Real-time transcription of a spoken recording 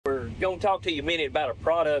going to talk to you a minute about a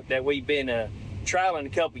product that we've been trialing a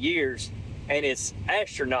couple years, and it's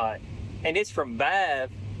AZterknot, and it's from Vive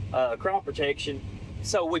crop protection.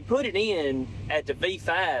 So we put it in at the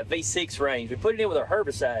V5, V6 range. We put it in with our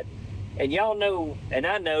herbicide, and y'all know, and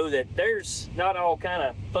I know, that there's not all kind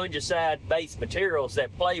of fungicide-based materials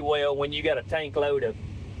that play well when you got a tank load of,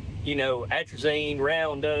 you know, atrazine,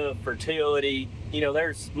 Roundup, fertility. You know,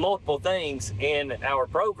 there's multiple things in our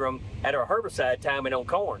program at our herbicide timing on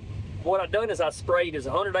corn. What I've done is I sprayed as a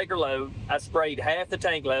 100-acre load. I sprayed half the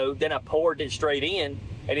tank load, then I poured it straight in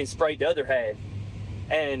and then sprayed the other half.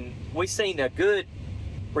 And we seen a good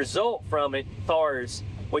result from it as far as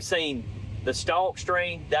we seen the stalk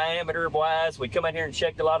strength, diameter wise. We come out here and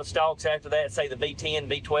checked a lot of stalks after that, say the V10,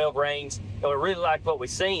 V12 range. And we really liked what we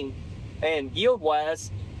seen. And yield wise,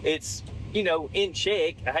 it's, you know, in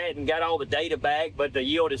check. I hadn't got all the data back, but the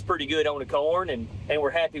yield is pretty good on the corn, and we're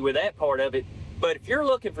happy with that part of it. But if you're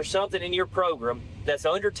looking for something in your program that's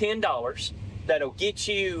under $10, that'll get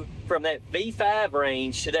you from that V5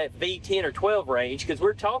 range to that V10 or 12 range, because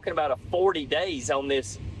we're talking about a 40 days on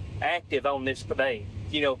this active on this thing,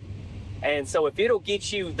 you know. And so if it'll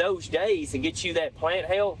get you those days and get you that plant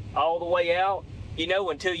health all the way out, you know,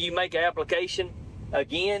 until you make an application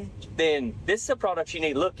again, then this is a product you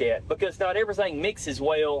need to look at, because not everything mixes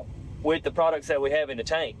well with the products that we have in the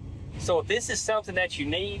tank. So if this is something that you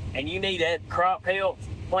need, and you need that crop health,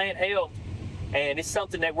 plant health, and it's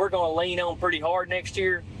something that we're going to lean on pretty hard next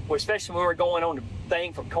year, especially when we're going on the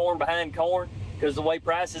thing from corn behind corn, because the way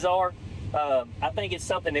prices are, I think it's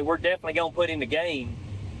something that we're definitely going to put in the game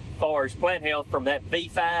as far as plant health, from that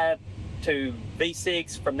V5 to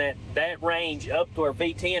V6, from that range up to our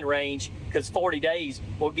V10 range, because 40 days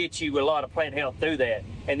will get you a lot of plant health through that,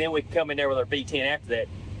 and then we can come in there with our V10 after that.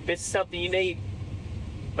 If it's something you need,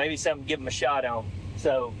 maybe something to give them a shot on.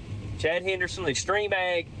 So, Chad Henderson,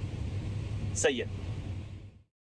 XtremeAg, see ya.